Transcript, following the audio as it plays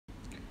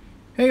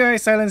Hey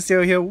guys,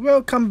 SilentCiel here.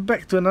 Welcome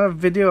back to another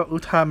video of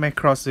歌マ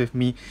クロス with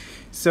me.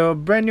 So,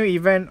 brand new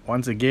event.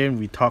 Once again,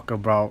 we talk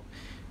about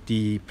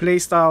the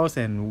playstyles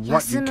and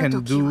what you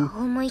can do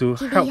to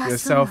help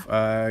yourself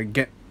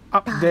get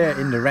up there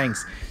in the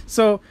ranks.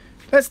 So,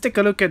 let's take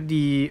a look at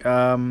the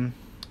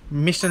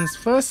missions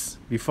first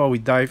before we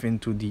dive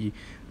into the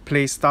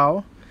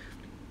playstyle.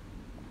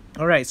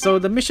 Alright, so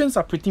the missions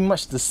are pretty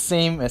much the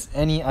same as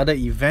any other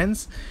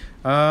events.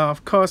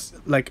 Of course,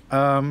 like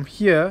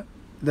here,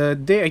 the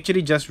day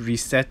actually just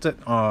resetted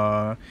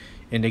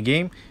in the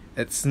game.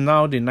 It's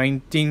now the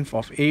 19th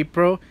of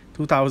April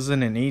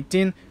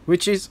 2018,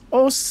 which is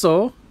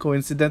also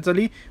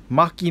coincidentally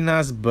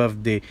Makina's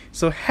birthday.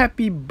 So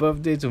happy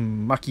birthday to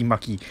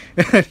Maki.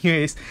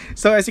 Anyways,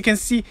 so as you can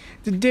see,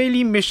 the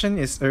daily mission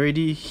is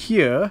already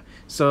here.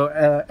 So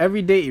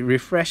every day it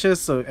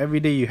refreshes, so every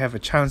day you have a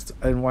chance to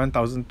earn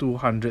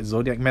 1200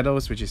 zodiac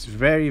medals, which is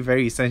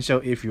very essential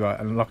if you are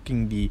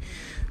unlocking the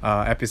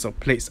episode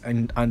plates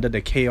and under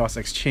the chaos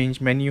exchange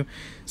menu.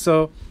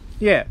 So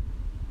yeah,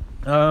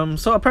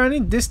 so apparently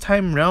this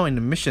time round in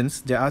the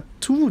missions there are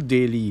 2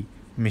 daily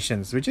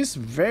missions, which is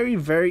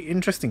very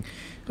interesting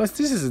because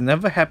this has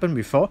never happened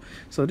before.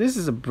 So this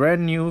is a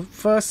brand new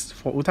first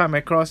for歌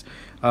マクロス.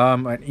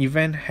 An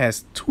event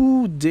has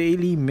 2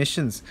 daily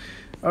missions.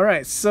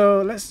 Alright,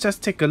 so let's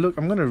just take a look.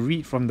 I'm gonna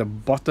read from the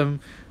bottom.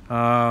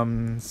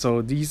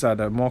 So these are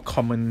the more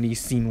commonly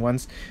seen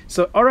ones.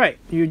 So alright,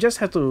 you just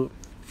have to,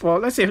 for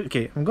let's say,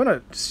 okay, I'm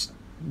gonna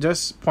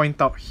just point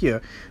out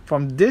here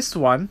from this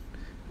one,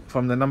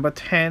 from the number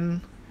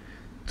 10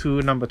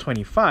 to number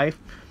 25.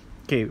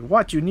 Okay,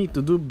 what you need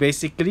to do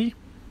basically,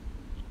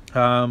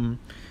 when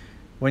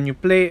you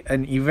play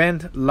an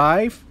event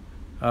live,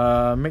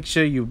 make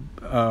sure you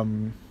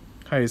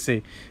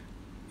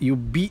you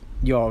beat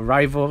your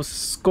rival's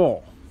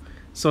score.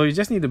 So you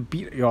just need to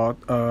beat your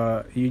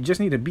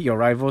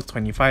rivals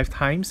 25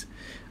 times.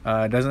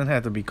 Doesn't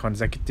have to be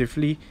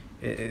consecutively.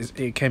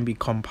 It can be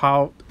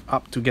compiled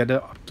up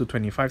together up to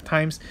 25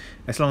 times.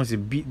 As long as you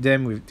beat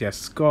them with their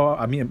score,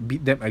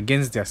 beat them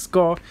against their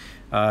score,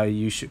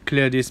 you should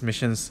clear these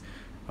missions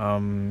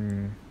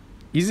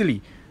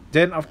easily.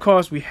 Then of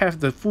course we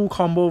have the full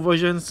combo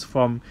versions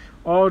from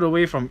all the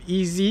way from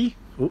easy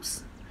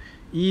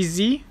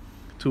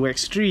to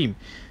extreme.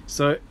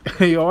 So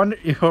you're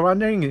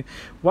wondering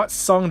what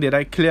song did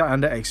I clear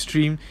under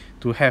extreme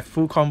to have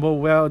full combo?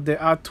 Well,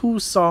 there are 2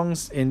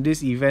 songs in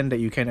this event that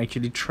you can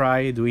actually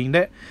try doing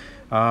that.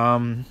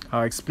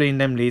 I'll explain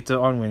them later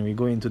on when we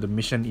go into the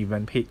mission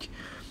event page.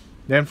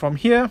 Then from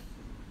here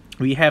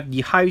we have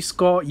the high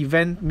score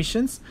event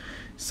missions.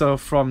 So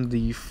from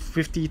the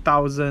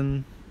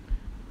 50,000,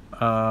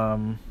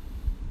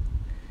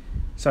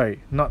 sorry,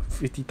 not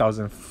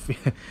 50,000,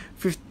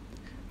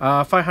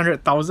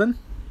 500,000.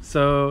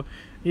 So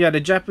yeah,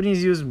 the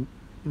Japanese use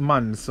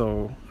man,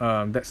 so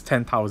that's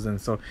 10,000.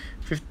 So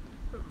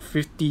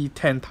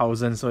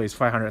 10,000, so it's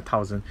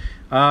 500,000.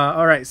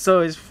 Alright, so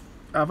it's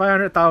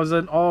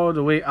 500,000 all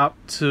the way up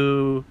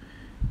to,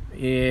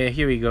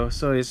 here we go.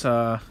 So it's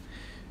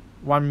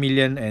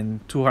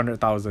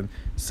 1,200,000.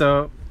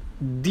 So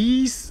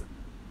these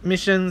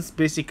missions,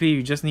 basically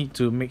you just need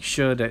to make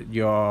sure that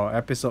your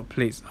episode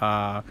plates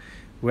are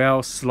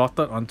well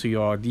slotted onto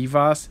your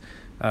divas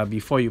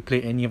before you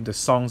play any of the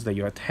songs that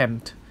you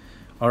attempt.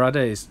 Or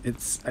rather, it's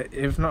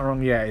if not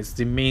wrong, yeah, it's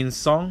the main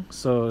song,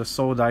 so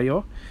Soul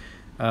Dayo,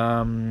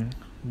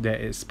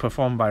 that is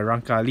performed by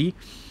Ranka Lee.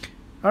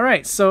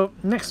 Alright, so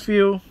next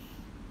few,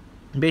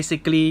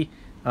 basically,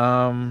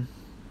 you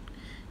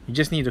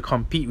just need to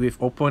compete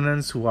with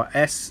opponents who are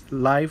S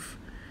live,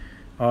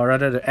 or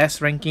rather the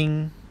S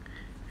ranking,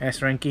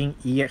 EX ranking.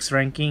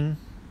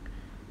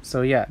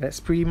 So yeah, that's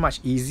pretty much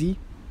easy.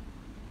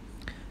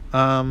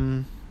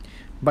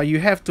 But you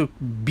have to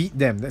beat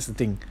them, that's the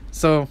thing.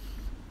 So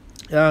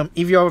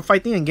if you're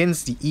fighting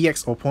against the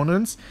EX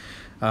opponents,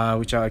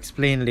 which I'll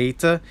explain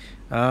later,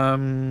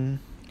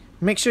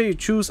 make sure you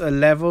choose a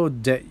level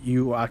that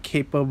you are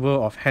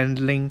capable of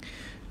handling.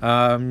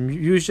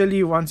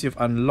 Usually once you've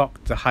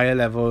unlocked the higher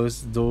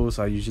levels, those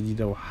are usually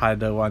the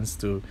harder ones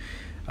to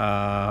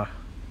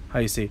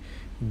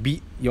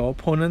beat your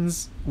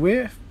opponents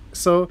with.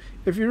 So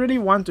if you really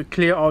want to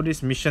clear all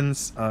these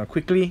missions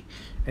quickly,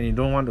 and you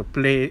don't want to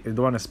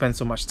spend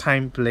so much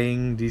time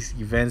playing these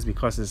events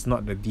because it's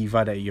not the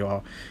diva that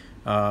you're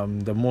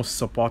the most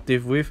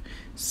supportive with,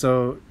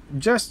 so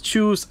just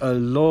choose a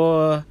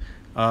lower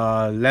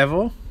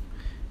level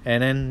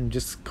and then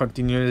just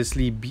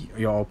continuously beat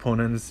your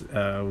opponents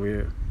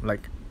with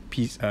like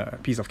piece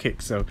of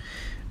cake. So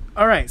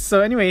alright,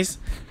 so anyways,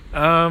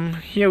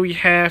 here we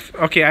have,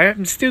 okay, I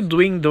am still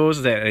doing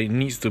those that it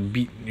needs to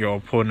beat your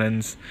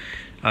opponents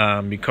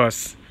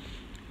because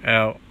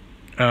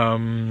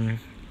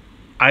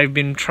I've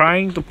been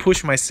trying to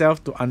push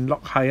myself to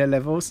unlock higher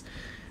levels.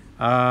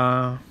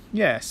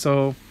 Yeah,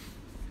 so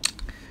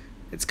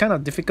it's kind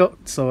of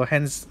difficult, so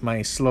hence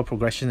my slow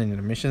progression in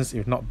the missions.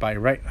 If not by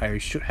right, I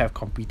should have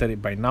completed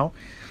it by now.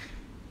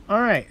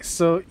 Alright,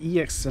 so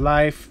EX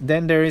Live.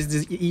 Then there is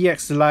this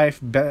EX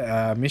Live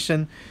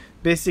mission.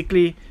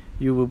 Basically,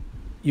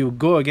 you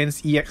go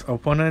against EX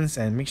opponents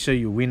and make sure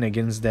you win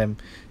against them.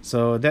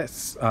 So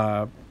that's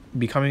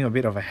becoming a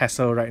bit of a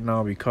hassle right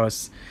now,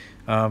 because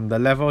the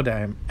level that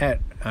I'm at,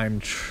 I'm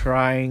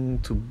trying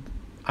to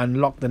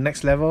unlock the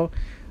next level.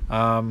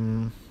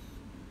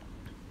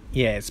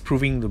 Yeah, it's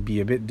proving to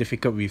be a bit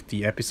difficult with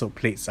the episode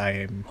plates I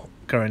am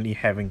currently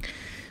having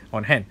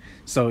on hand.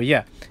 So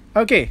yeah,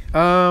 okay,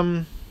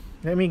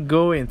 let me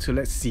go into,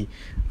 let's see,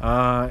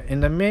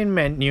 in the main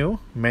menu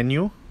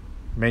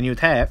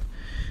tab.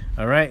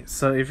 Alright,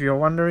 so if you're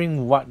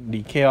wondering what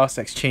the Chaos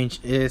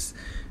Exchange is,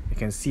 you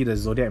can see the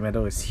Zodiac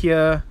medal is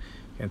here.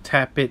 You can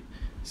tap it,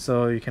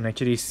 so you can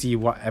actually see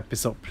what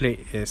episode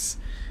plate is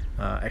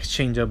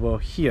exchangeable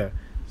here.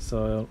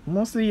 So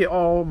mostly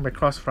all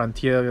Macross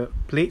Frontier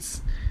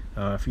plates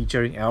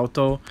featuring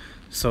Alto,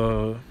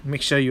 so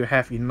make sure you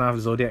have enough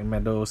Zodiac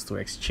medals to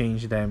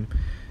exchange them,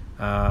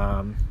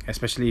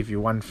 especially if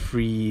you want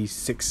free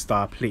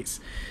 6-star plates.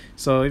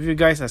 So if you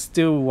guys are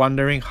still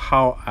wondering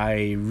how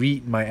I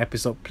read my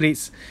episode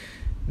plates,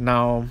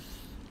 now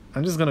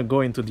I'm just gonna go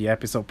into the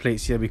episode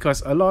plates here,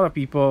 because a lot of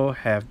people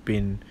have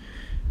been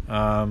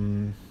how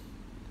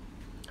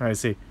to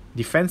say,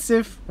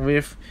 defensive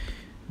with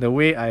the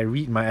way I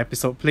read my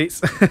episode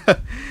plates.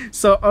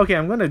 So okay,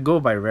 I'm gonna go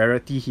by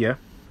rarity here.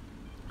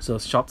 So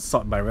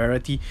sort by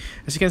rarity.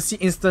 As you can see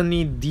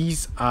instantly,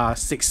 these are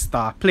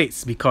 6-star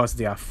plates because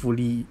they are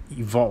fully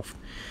evolved.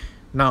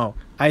 Now,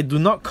 I do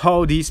not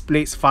call these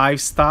plates 5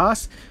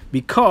 stars,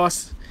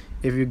 because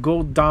if you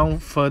go down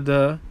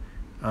further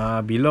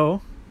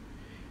below,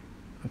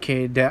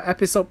 okay, there are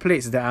episode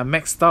plates that are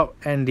maxed out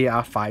and they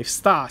are 5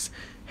 stars.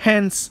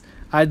 Hence,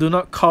 I do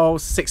not call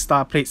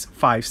 6-star plates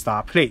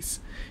 5-star plates,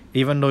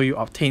 even though you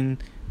obtain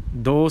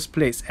those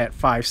plates at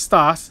 5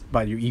 stars,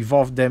 but you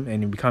evolve them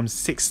and it becomes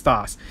 6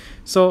 stars.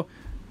 So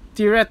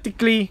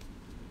theoretically,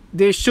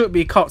 they should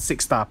be called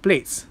 6-star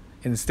plates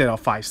instead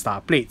of 5-star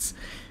plates,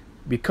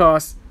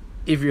 because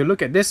if you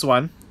look at this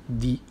one,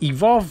 the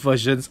evolved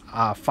versions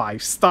are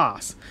 5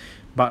 stars,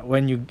 but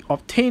when you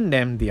obtain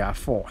them, they are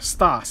 4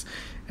 stars.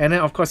 And then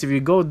of course, if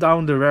you go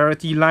down the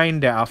rarity line,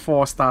 there are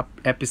 4-star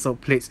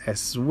episode plates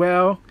as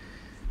well.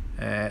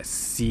 Let's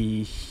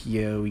see,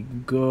 here we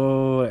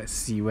go. Let's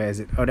see, where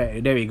is it? Oh,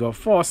 there we go,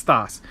 4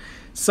 stars.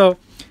 So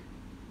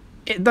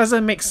it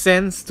doesn't make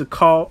sense to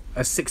call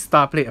a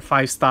 6-star plate a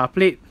 5-star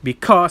plate,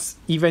 because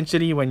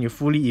eventually when you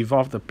fully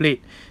evolve the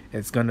plate,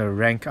 it's gonna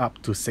rank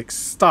up to 6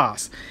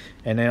 stars.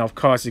 And then of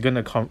course you're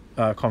gonna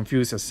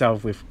confuse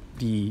yourself with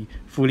the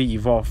fully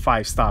evolved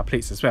 5-star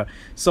plates as well.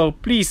 So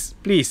please,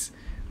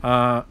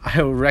 I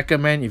will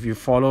recommend, if you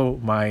follow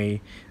my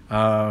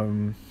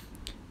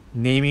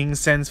naming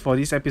sense for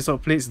these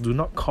episode plates, do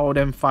not call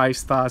them 5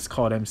 stars,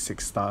 call them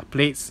 6-star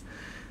plates,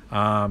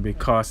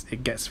 because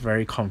it gets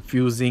very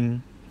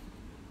confusing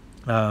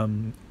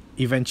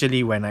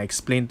eventually when I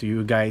explain to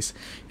you guys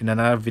in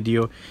another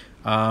video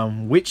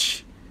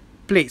which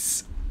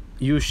plates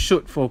you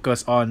should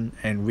focus on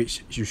and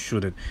which you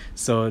shouldn't.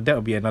 So that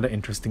will be another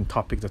interesting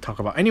topic to talk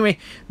about. Anyway,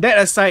 that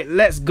aside,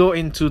 let's go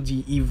into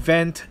the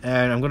event,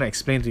 and I'm going to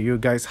explain to you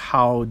guys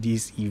how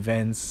these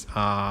events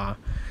are,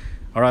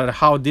 or rather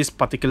how this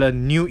particular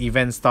new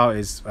event style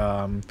is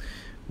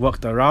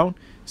worked around.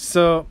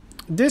 So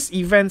this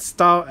event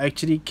style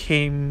actually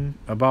came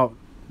about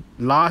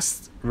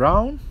last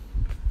round,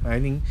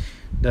 I think,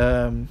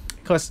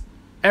 because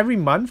every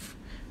month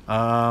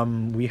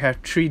we have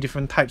 3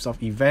 different types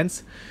of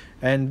events,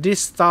 and this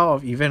style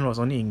of event was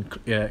only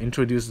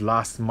introduced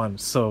last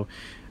month. So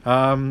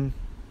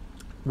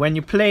when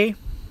you play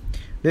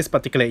this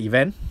particular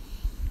event,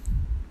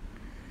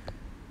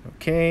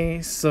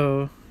 okay,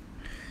 so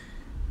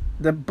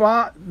the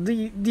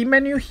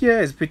menu here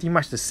is pretty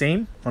much the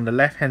same on the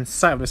left hand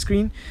side of the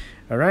screen.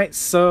 Alright,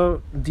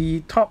 so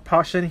the top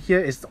portion here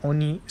is the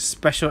only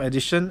special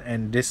edition,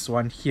 and this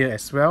one here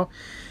as well.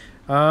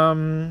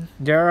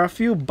 There are a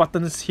few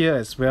buttons here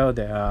as well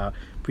that are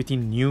pretty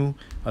new,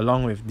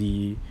 along with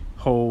the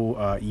whole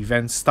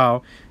event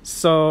style.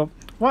 So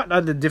what are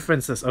the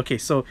differences? Okay,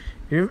 so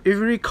if you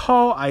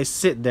recall, I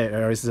said that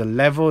there is a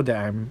level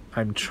that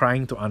I'm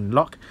trying to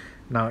unlock.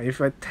 Now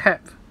if I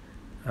tap,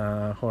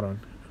 hold on.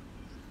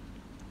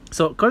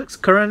 So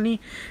currently,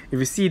 if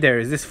you see, there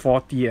is this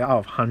 40 out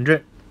of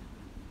 100.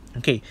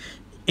 Okay,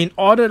 in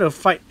order to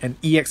fight an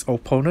EX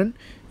opponent,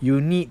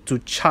 you need to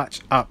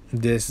charge up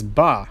this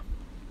bar.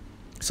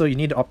 So you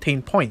need to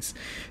obtain points.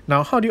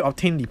 Now, how do you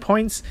obtain the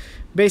points?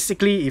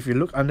 Basically, if you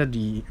look under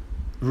the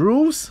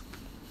rules,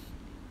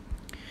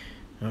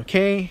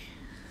 okay,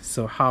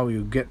 so how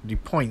you get the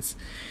points.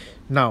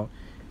 Now,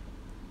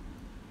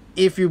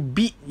 if you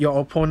beat your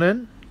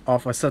opponent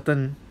of a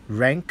certain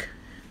rank,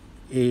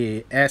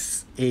 A,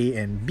 S, A,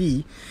 and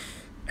B,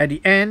 at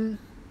the end,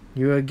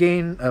 you will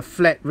gain a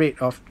flat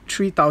rate of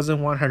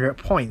 3,100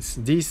 points.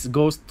 This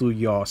goes to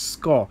your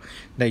score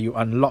that you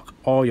unlock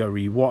all your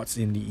rewards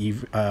in the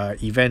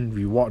event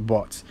reward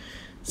boards.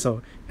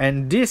 So,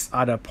 and these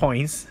are the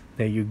points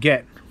that you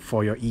get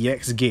for your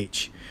EX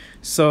gauge.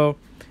 So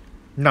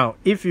now,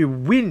 if you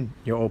win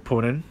your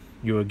opponent,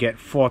 you will get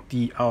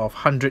 40 out of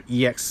 100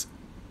 EX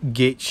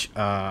gauge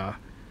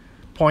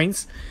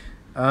points.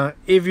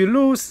 If you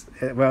lose,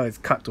 well, it's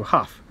cut to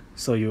half,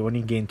 so you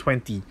only gain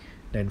 20,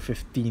 then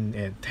 15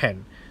 and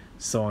 10,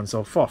 so on and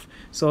so forth.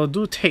 So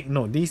do take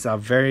note, these are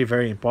very,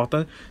 very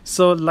important.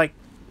 So like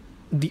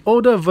the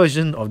older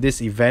version of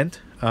this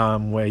event,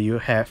 where you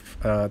have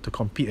to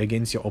compete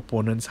against your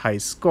opponent's high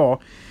score,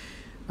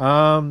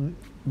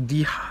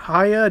 the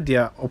higher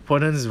their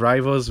opponent's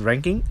rivals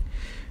ranking,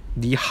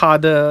 the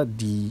harder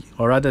the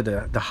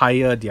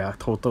higher their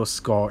total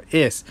score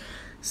is.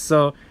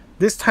 So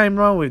this time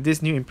around, with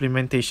this new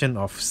implementation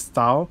of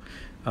style,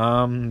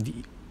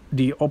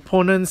 the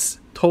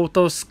opponent's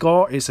total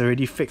score is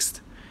already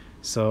fixed.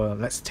 So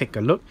let's take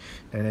a look,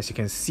 and as you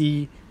can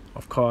see,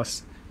 of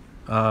course,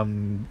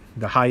 the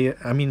higher,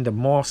 the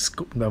more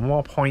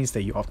points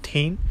that you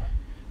obtain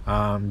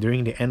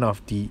during the end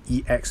of the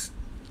EX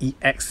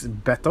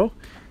battle,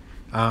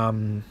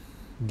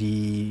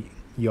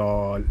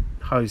 your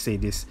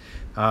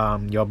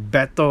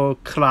battle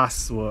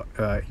class will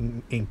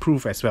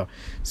improve as well.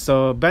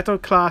 So battle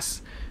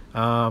class,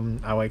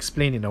 I will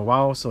explain in a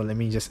while, so let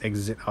me just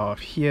exit out of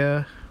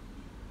here.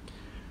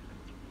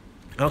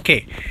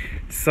 Okay,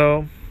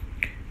 so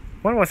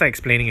what was I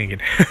explaining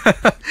again?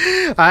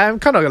 I'm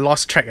kind of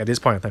lost track at this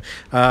point in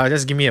time.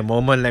 Just give me a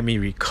moment, let me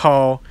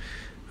recall.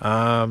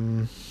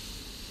 Where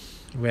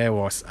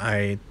was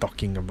I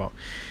talking about?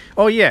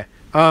 Oh yeah,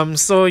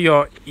 so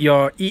your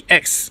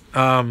EX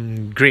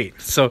grade.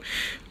 So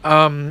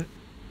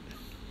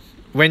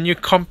when you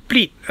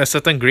complete a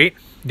certain grade,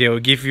 they will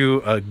give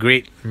you a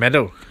grade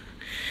medal.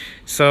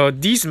 So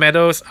these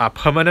medals are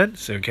permanent,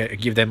 so you can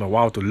give them a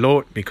while to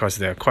load because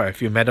there are quite a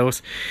few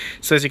medals.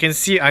 So as you can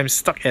see, I'm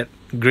stuck at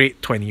grade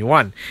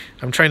 21.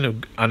 I'm trying to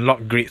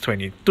unlock grade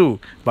 22,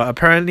 but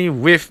apparently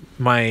with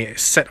my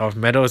set of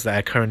medals that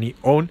I currently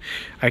own,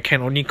 I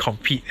can only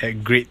compete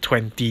at grade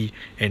 20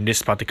 in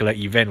this particular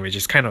event, which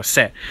is kind of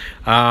sad.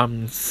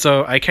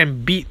 So I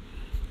can beat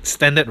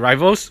standard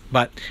rivals,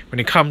 but when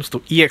it comes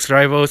to EX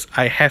rivals,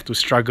 I have to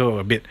struggle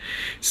a bit.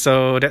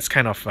 So that's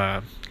kind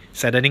of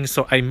saddening.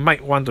 So I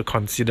might want to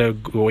consider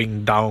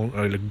going down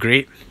a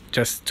grade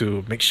just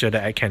to make sure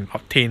that I can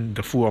obtain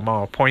the full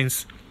amount of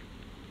points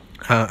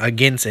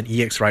against an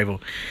EX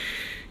rival.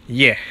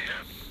 Yeah.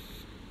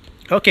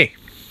 Okay.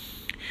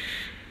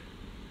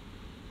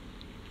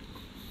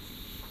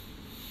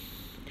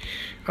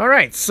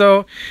 Alright,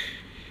 so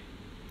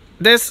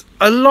there's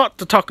a lot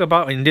to talk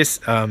about in this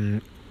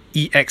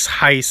EX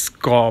high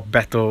score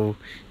battle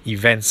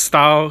event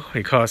style,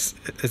 because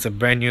it's a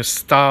brand new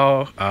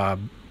style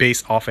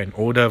based off an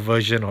older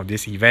version of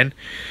this event.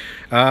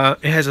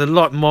 It has a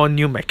lot more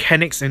new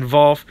mechanics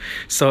involved,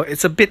 so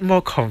it's a bit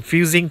more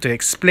confusing to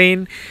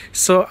explain,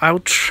 so I'll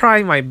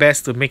try my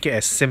best to make it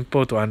as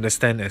simple to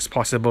understand as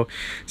possible.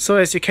 So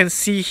as you can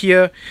see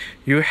here,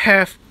 you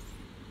have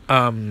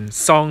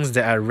songs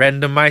that are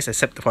randomized,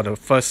 except for the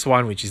first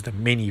one, which is the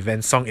main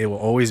event song. It will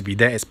always be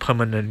there, it's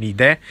permanently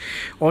there.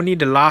 Only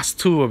the last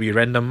two will be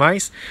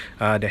randomized.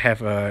 They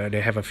have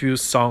a few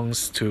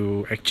songs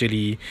to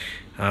actually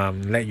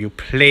let you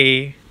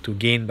play to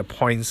gain the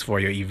points for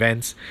your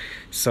events.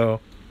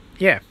 So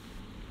yeah,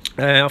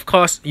 of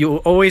course you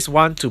always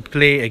want to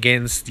play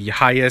against the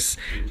highest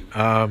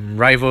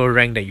rival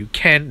rank that you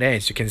can. Then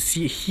as you can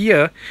see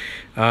here,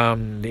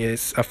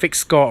 there's a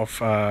fixed score of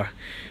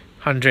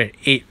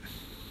 108.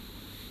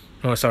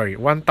 No, sorry,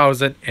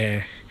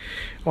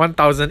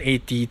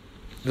 1080.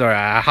 Sorry,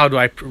 how do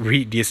I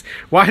read this?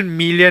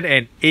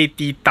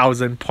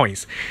 1,080,000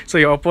 points. So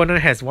your opponent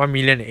has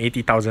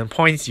 1,080,000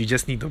 points. You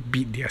just need to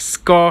beat their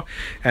score,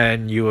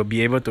 and you will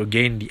be able to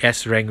gain the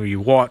S rank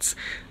rewards,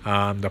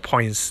 the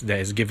points that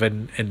is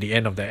given at the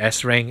end of the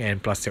S rank,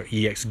 and plus your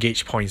EX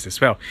gauge points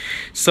as well.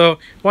 So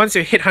once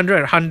you hit 100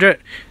 and 100,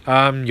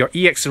 your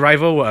EX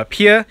rival will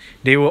appear.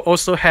 They will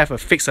also have a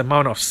fixed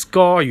amount of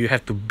score you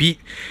have to beat.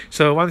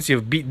 So once you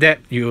beat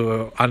that, you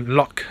will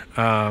unlock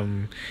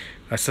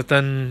a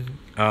certain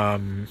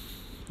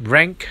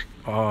rank,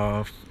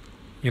 or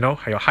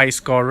your high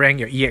score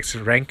rank, your EX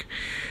rank.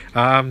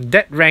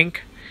 That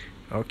rank,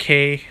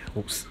 okay,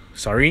 oops,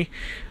 sorry,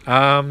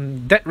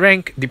 that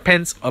rank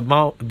depends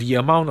about the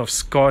amount of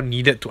score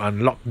needed to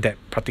unlock that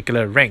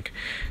particular rank.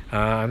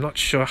 I'm not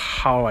sure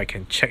how I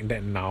can check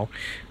that now.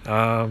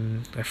 I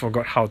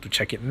forgot how to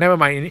check it. Never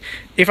mind.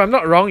 If I'm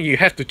not wrong, you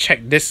have to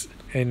check this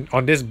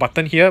on this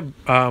button here.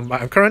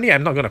 Currently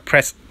I'm not going to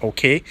press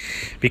OK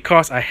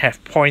because I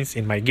have points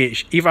in my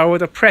gauge. If I were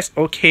to press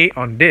OK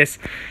on this,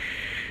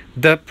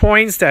 the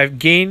points that I've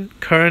gained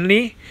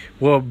currently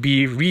will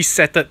be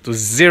resetted to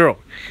 0.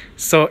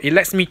 So it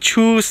lets me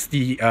choose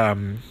the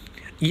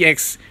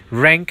EX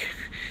rank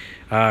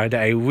that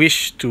I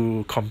wish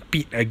to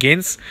compete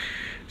against.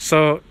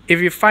 So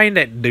if you find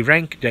that the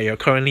rank that you're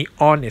currently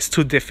on is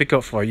too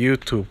difficult for you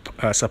to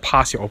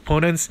surpass your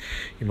opponents,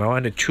 you might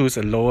want to choose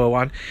a lower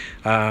one.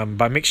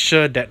 But make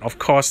sure that, of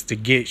course, the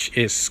gauge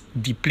is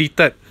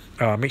depleted.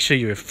 Make sure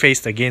you are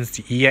faced against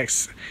the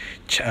EX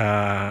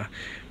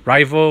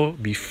rival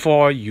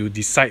before you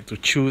decide to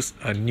choose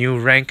a new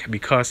rank,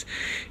 because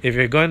if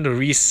you're going to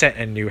reset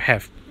and you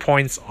have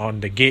points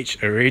on the gauge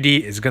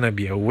already, it's gonna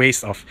be a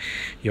waste of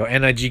your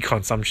energy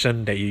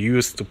consumption that you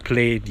use to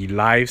play the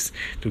lives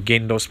to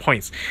gain those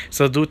points.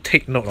 So do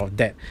take note of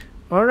that.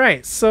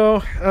 Alright,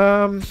 so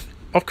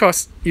of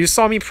course you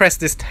saw me press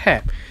this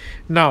tab.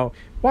 Now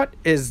what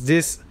is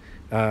this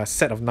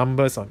set of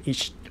numbers on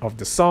each of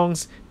the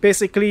songs?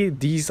 Basically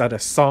these are the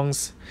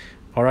songs,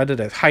 or rather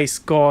the high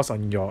scores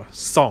on your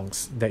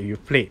songs that you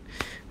played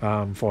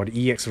for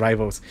the EX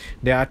Rivals.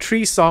 There are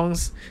 3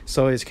 songs,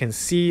 so as you can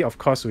see, of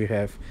course we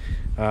have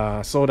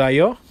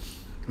Sodayo,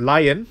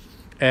 Lion,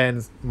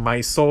 and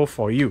My Soul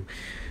For You.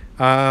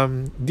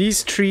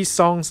 These 3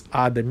 songs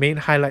are the main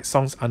highlight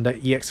songs under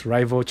EX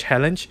Rival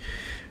Challenge.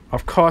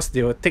 Of course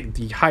they will take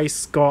the high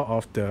score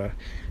of the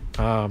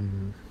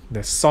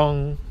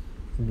song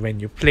when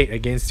you played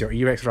against your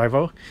EX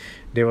rival.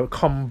 They will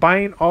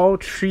combine all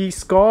 3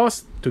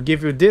 scores to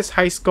give you this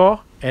high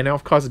score, and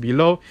of course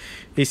below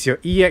is your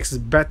EX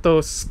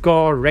Battle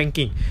score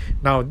ranking.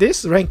 Now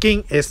this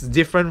ranking is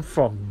different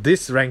from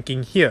this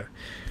ranking here,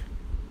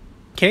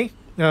 okay?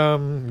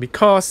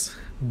 Because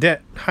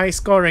that high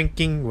score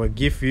ranking will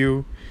give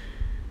you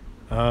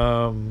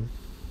a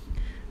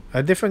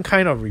different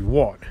kind of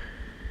reward.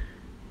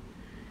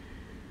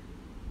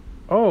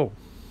 Oh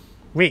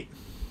wait,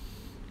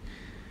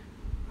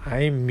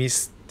 I'm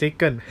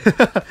mistaken.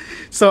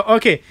 So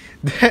okay,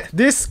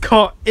 this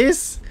score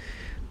is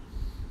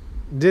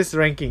this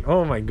ranking.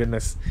 Oh my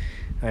goodness,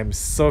 I'm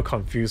so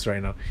confused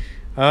right now.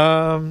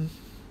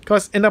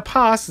 Because in the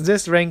past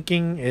this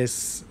ranking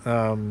is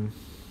in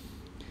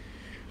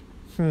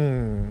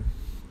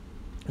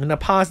the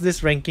past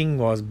this ranking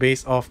was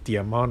based off the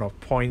amount of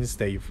points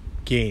that you've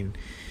gained.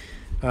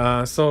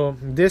 So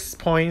this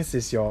points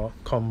is your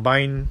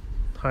combined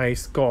high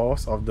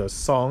scores of the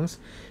songs,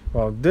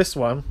 while this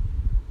one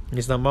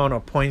is the amount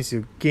of points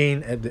you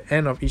gain at the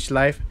end of each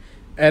life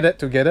added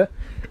together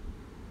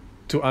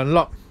to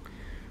unlock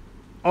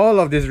all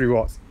of these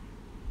rewards.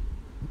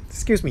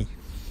 Excuse me.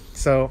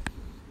 So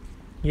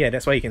yeah,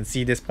 that's why you can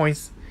see this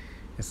points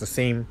is the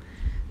same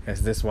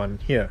as this one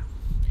here.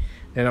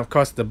 And of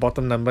course the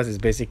bottom numbers is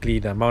basically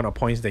the amount of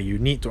points that you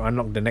need to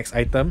unlock the next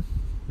item,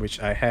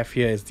 which I have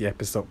here is the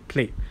episode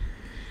plate.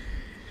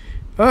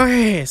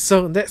 Okay,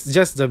 so that's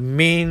just the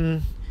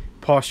main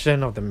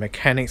portion of the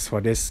mechanics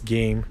for this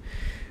game.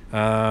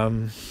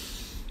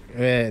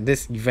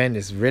 This event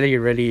is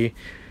really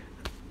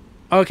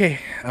okay.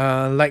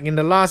 Like in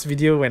the last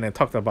video when I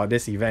talked about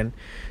this event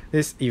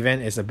is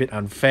a bit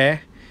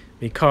unfair,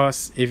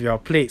 because if your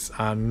plates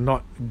are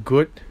not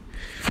good,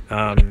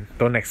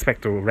 don't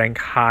expect to rank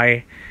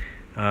high.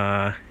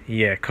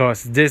 Yeah,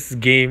 cause this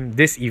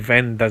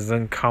event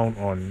doesn't count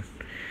on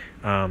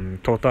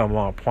total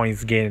amount of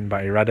points gained,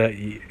 but rather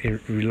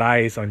it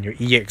relies on your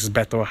EX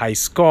Battle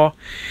Highscore,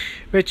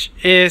 which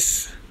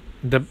is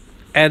the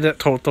added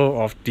total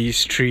of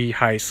these 3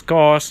 high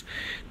scores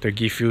to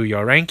give you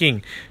your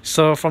ranking.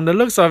 So from the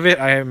looks of it,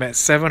 I am at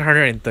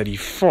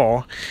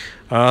 734.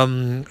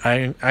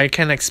 I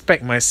can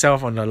expect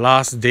myself on the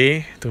last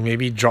day to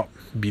maybe drop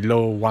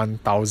below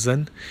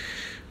 1000.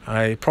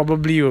 I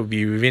probably will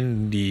be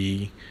within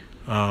the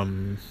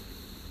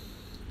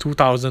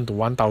 2000 to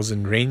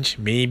 1000 range.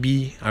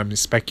 Maybe I'm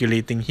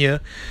speculating here,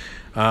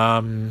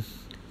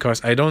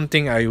 because I don't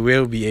think I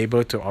will be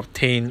able to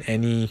obtain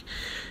any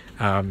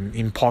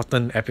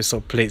important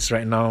episode plates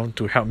right now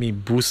to help me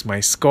boost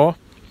my score.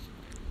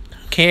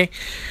 Okay,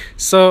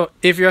 so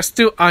if you're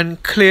still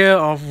unclear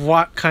of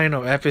what kind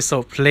of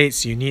episode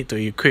plates you need to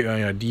equip on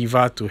your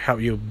diva to help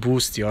you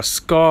boost your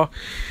score,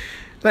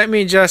 let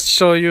me just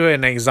show you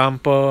an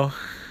example.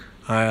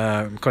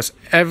 Because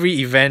every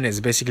event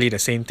is basically the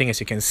same thing. As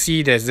you can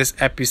see, there's this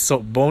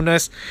episode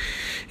bonus.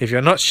 If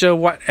you're not sure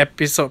what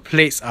episode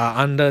plates are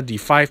under the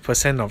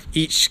 5% of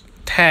each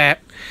tab,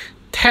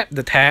 tap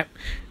the tab,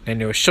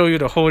 and it will show you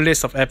the whole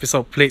list of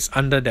episode plates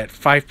under that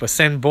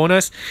 5%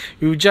 bonus.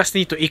 You just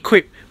need to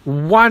equip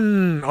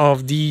one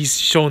of these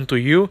shown to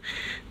you.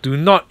 Do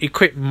not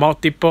equip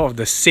multiple of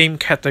the same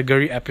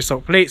category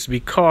episode plates,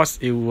 because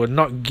it will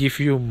not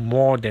give you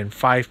more than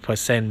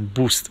 5%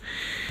 boost.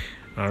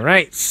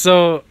 Alright,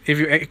 so if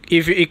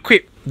you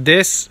equip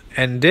this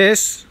and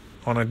this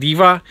on a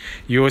diva,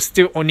 you will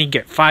still only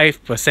get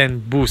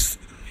 5% boost.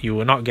 You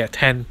will not get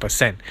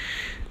 10%.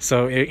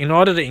 So in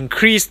order to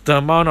increase the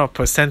amount of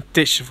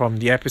percentage from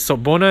the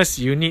episode bonus,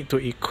 you need to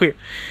equip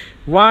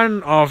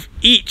one of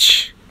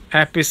each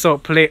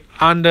episode plate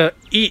under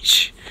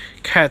each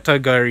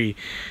category.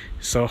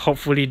 So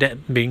hopefully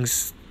that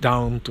brings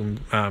down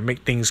to make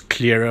things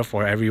clearer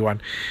for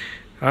everyone.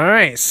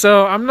 Alright,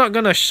 so I'm not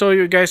gonna show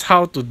you guys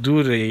how to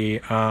do the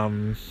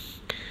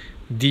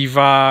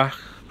diva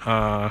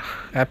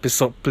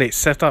episode plate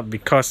setup,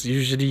 because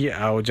usually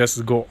I'll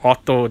just go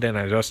auto, then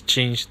I just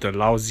change the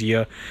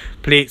lousier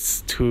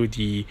plates to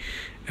the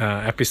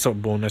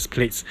episode bonus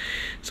plates.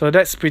 So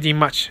that's pretty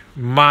much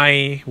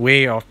my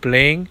way of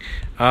playing.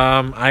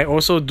 I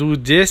also do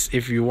this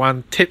if you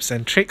want tips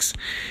and tricks.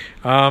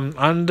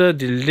 under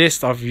the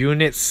list of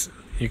units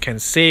you can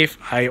save,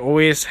 I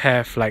always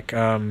have like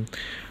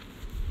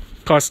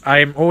because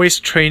I'm always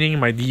training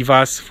my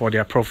divas for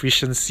their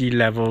proficiency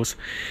levels,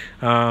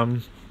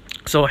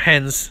 so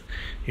hence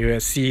you will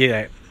see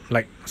that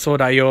like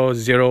Sodayo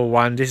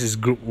 01, this is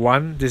group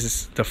 1, this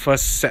is the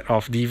first set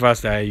of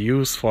divas that I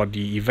use for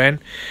the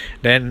event.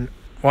 Then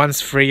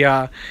once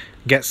Freya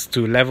gets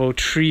to level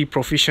 3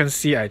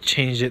 proficiency, I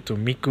change it to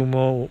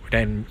Mikumo,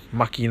 then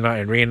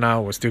Makina and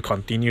Reina will still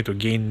continue to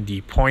gain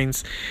the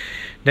points.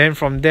 Then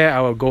from there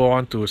I will go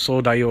on to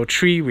Sodayo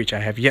 3, which I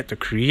have yet to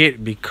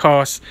create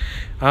because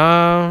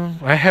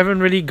I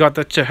haven't really got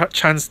the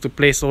chance to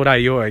play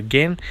Sodayo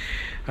again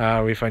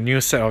with a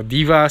new set of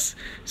divas,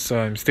 so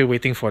I'm still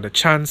waiting for the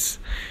chance.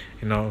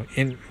 You know,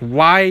 in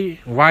why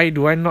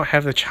do I not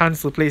have the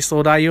chance to play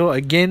Sodayo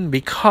again?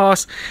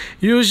 Because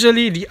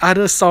usually the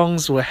other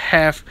songs will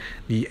have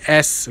the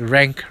S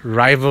rank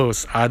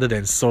rivals other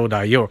than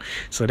Sodayo,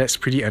 so that's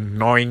pretty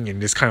annoying in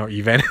this kind of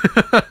event.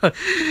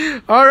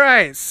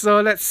 Alright,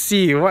 so let's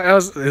see what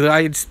else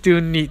I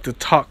still need to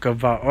talk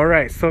about.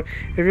 Alright, so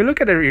if you look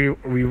at the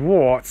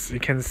rewards, you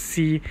can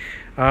see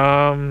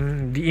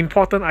the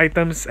important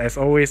items as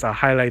always are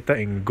highlighted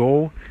in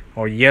gold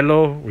or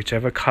yellow,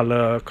 whichever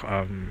color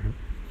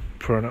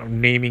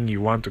naming you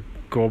want to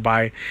go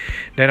by.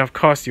 Then of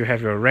course you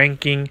have your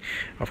ranking.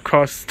 Of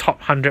course, top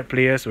 100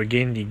 players will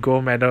gain the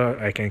gold medal.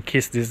 I can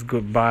kiss this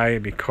goodbye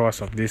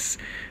because of this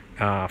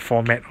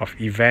format of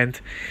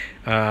event.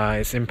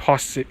 It's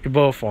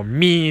impossible for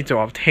me to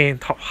obtain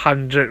top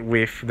 100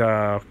 with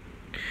the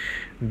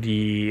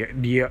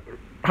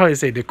how do you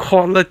say, the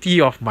quality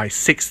of my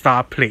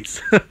 6-star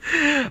plates.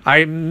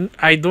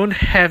 I don't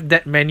have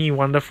that many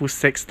wonderful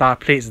 6-star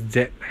plates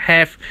that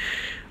have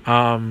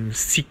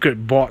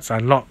secret boards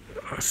unlocked.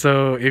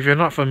 So if you're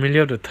not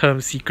familiar with the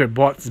term secret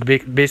boards,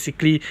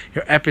 basically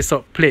your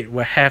episode plate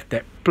will have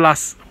that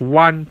 +1,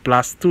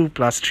 +2,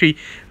 +3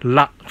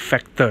 luck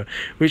factor,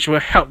 which will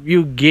help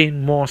you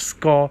gain more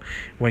score.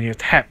 When you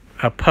tap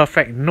a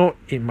perfect note,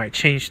 it might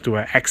change to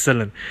an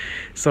excellent.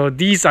 So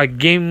these are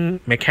game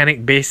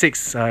mechanic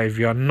basics. If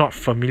you're not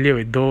familiar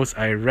with those,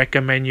 I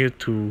recommend you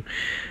to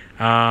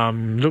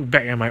look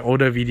back at my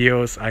older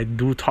videos. I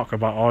do talk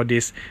about all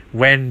this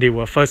when they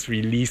were first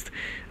released,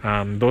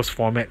 those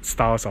format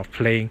styles of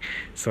playing,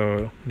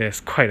 so there's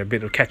quite a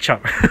bit to catch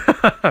up.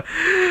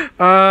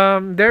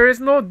 There is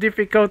no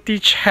difficulty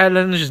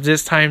challenge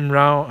this time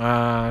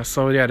round,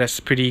 so yeah, that's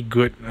pretty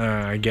good.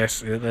 I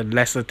guess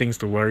lesser things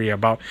to worry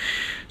about.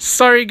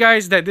 Sorry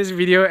guys that this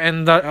video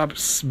ended up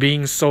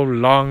being so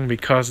long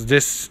because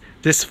this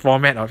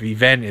format of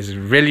event is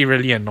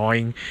really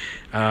annoying.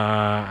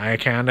 I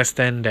can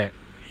understand that,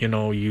 you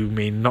know, you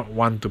may not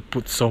want to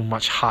put so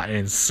much heart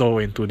and soul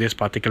into this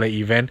particular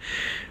event.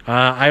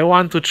 I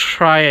want to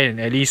try and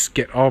at least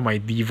get all my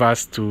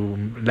divas to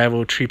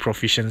level 3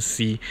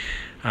 proficiency,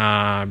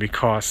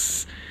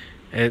 because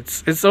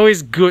it's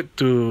always good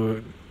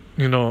to,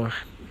 you know,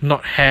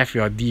 not have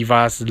your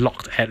divas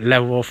locked at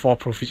level 4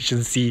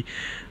 proficiency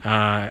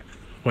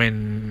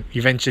when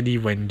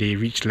they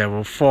reach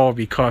level 4,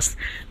 because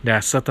there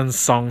are certain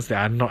songs that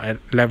are not at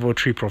level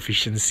 3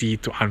 proficiency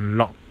to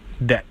unlock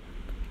that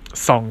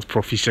song's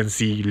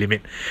proficiency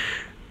limit.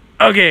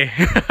 Okay,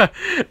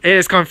 it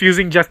is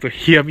confusing just to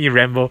hear me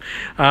ramble,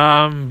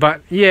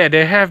 but yeah,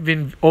 there have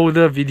been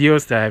older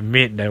videos that I've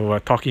made that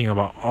were talking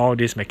about all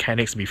these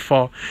mechanics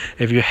before.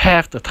 If you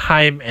have the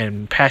time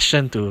and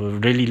passion to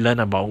really learn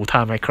about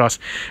Uta Macross,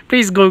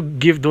 please go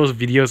give those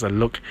videos a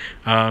look.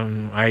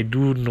 I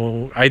do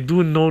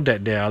know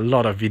that there are a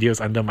lot of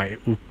videos under my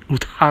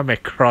Uta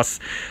Macross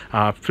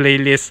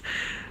playlist,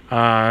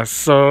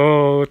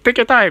 so take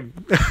your time.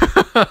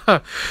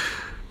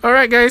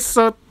 Alright guys,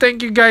 so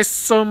thank you guys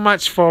so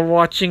much for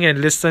watching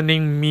and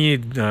listening me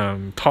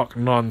talk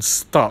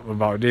non-stop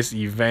about this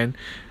event.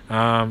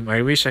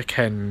 I wish I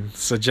can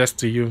suggest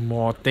to you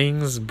more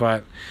things,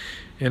 but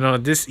you know,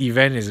 this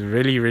event is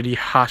really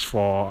harsh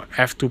for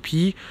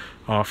F2P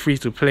or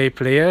free-to-play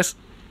players.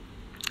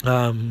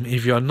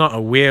 If you're not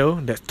a whale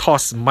that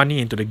toss money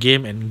into the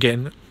game and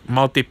get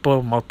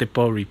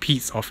multiple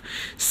repeats of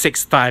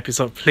 6-star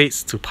episode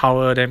plates to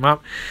power them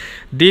up,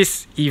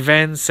 this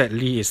event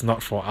sadly is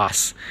not for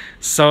us.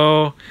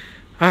 So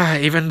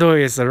even though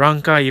it's a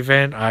Ranka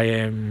event, I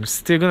am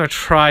still gonna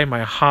try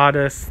my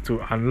hardest to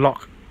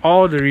unlock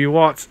all the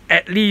rewards,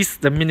 at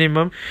least the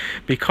minimum,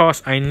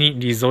 because I need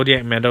the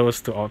Zodiac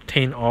medals to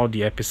obtain all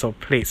the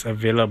episode plates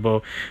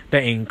available.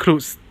 That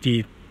includes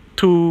the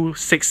 2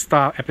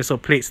 6-star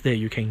episode plates that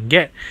you can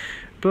get,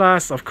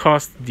 plus of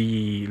course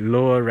the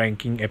lower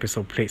ranking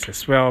episode plates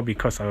as well,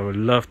 because I would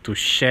love to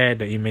share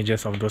the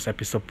images of those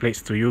episode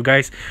plates to you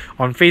guys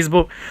on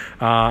Facebook,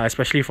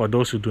 especially for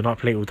those who do not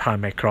play Uta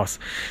Macross,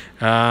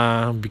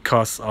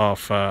 because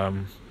of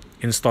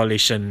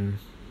installation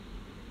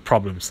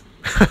problems.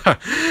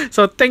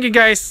 So thank you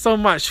guys so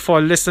much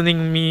for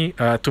listening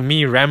to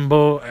me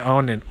ramble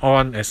on and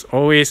on as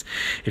always.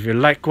 If you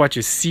like what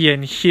you see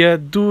and hear,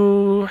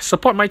 do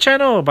support my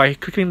channel by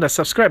clicking the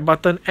subscribe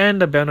button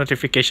and the bell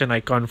notification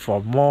icon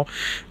for more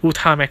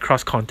Utah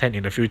Macross content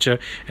in the future.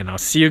 And I'll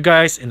see you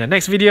guys in the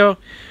next video.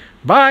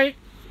 Bye!